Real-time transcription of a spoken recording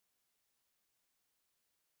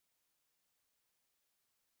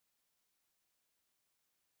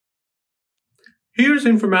Here's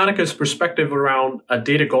Informatica's perspective around a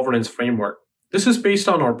data governance framework. This is based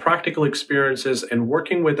on our practical experiences and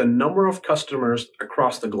working with a number of customers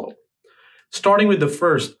across the globe. Starting with the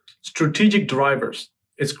first, strategic drivers.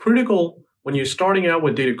 It's critical when you're starting out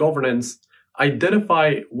with data governance,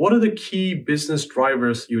 identify what are the key business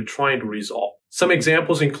drivers you're trying to resolve. Some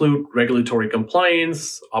examples include regulatory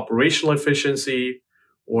compliance, operational efficiency,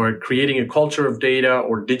 or creating a culture of data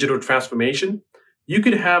or digital transformation. You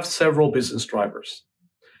could have several business drivers.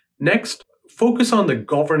 Next, focus on the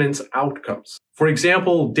governance outcomes. For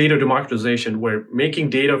example, data democratization, where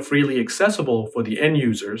making data freely accessible for the end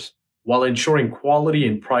users while ensuring quality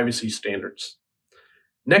and privacy standards.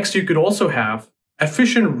 Next, you could also have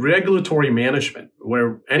efficient regulatory management,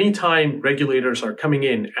 where anytime regulators are coming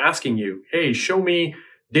in asking you, hey, show me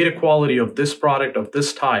data quality of this product of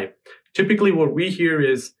this type. Typically what we hear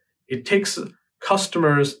is it takes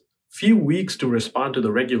customers few weeks to respond to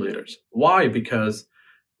the regulators. Why? Because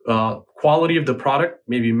quality of the product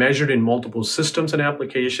may be measured in multiple systems and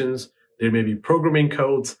applications. There may be programming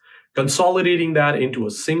codes. Consolidating that into a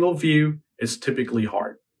single view is typically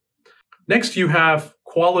hard. Next, you have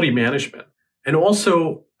quality management and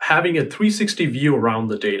also having a 360 view around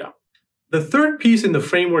the data. The third piece in the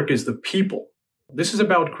framework is the people. This is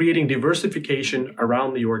about creating diversification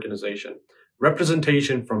around the organization,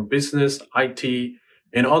 representation from business, IT,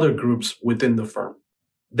 and other groups within the firm.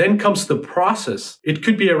 Then comes the process. It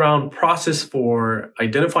could be around process for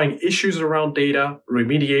identifying issues around data,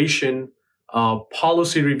 remediation,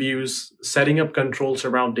 policy reviews, setting up controls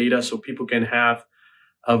around data so people can have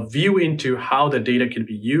a view into how the data can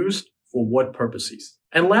be used for what purposes.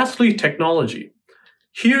 And lastly, technology.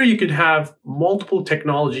 Here you could have multiple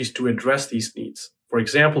technologies to address these needs. For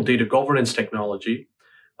example, data governance technology.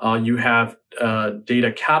 You have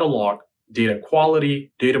data catalog, data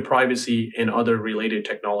quality, data privacy, and other related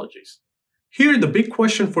technologies. Here, the big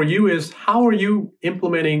question for you is, how are you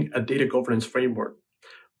implementing a data governance framework?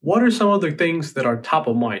 What are some of the things that are top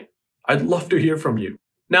of mind? I'd love to hear from you.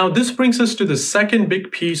 Now, this brings us to the second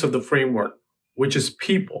big piece of the framework, which is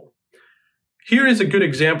people. Here is a good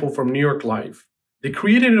example from New York Life. They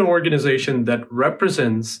created an organization that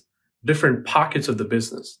represents different pockets of the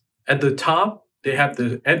business. At the top, they have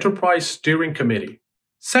the Enterprise Steering Committee.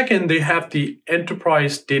 Second, they have the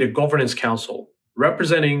Enterprise Data Governance Council,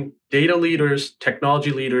 representing data leaders,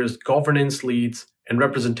 technology leaders, governance leads, and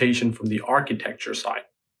representation from the architecture side.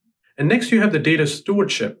 And next, you have the Data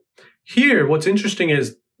Stewardship. Here, what's interesting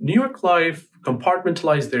is New York Life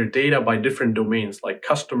compartmentalized their data by different domains like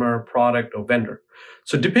customer, product, or vendor.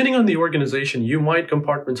 So depending on the organization, you might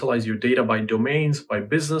compartmentalize your data by domains, by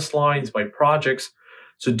business lines, by projects.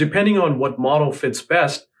 So depending on what model fits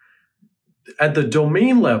best, at the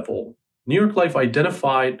domain level, New York Life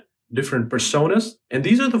identified different personas, and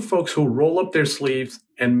these are the folks who roll up their sleeves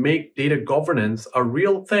and make data governance a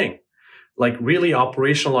real thing, like really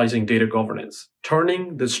operationalizing data governance,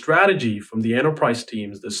 turning the strategy from the enterprise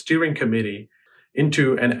teams, the steering committee,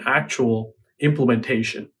 into an actual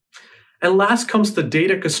implementation. And last comes the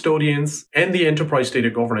data custodians and the Enterprise Data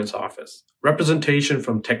Governance Office, representation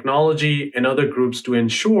from technology and other groups to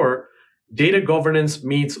ensure data governance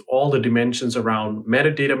meets all the dimensions around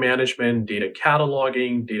metadata management, data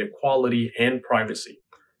cataloging, data quality, and privacy.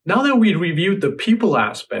 Now that we reviewed the people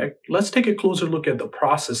aspect, let's take a closer look at the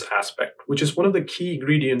process aspect, which is one of the key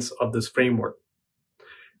ingredients of this framework.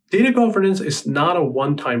 Data governance is not a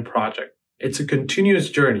one-time project. It's a continuous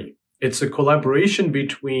journey. It's a collaboration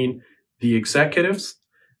between the executives,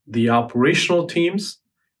 the operational teams,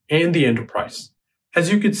 and the enterprise. As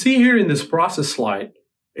you can see here in this process slide,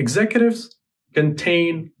 executives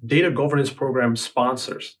contain data governance program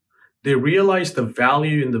sponsors. They realize the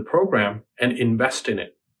value in the program and invest in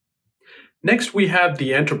it. Next, we have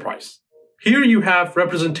the enterprise. Here you have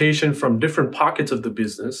representation from different pockets of the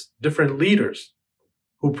business, different leaders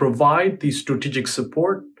who provide the strategic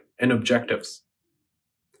support and objectives.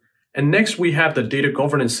 And next, we have the data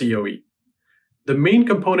governance COE. The main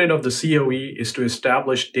component of the COE is to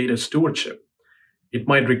establish data stewardship. It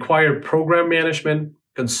might require program management,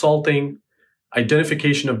 consulting,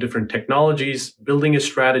 identification of different technologies, building a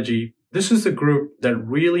strategy. This is the group that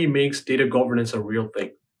really makes data governance a real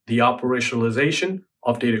thing, the operationalization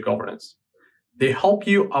of data governance. They help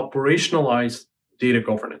you operationalize data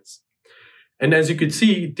governance. And as you can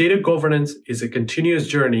see, data governance is a continuous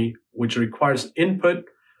journey which requires input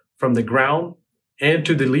from the ground and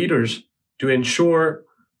to the leaders to ensure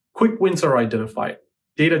quick wins are identified,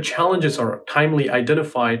 data challenges are timely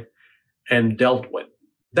identified and dealt with.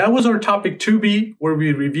 That was our topic 2B, where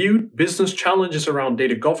we reviewed business challenges around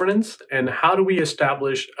data governance and how do we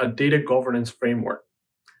establish a data governance framework.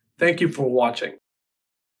 Thank you for watching.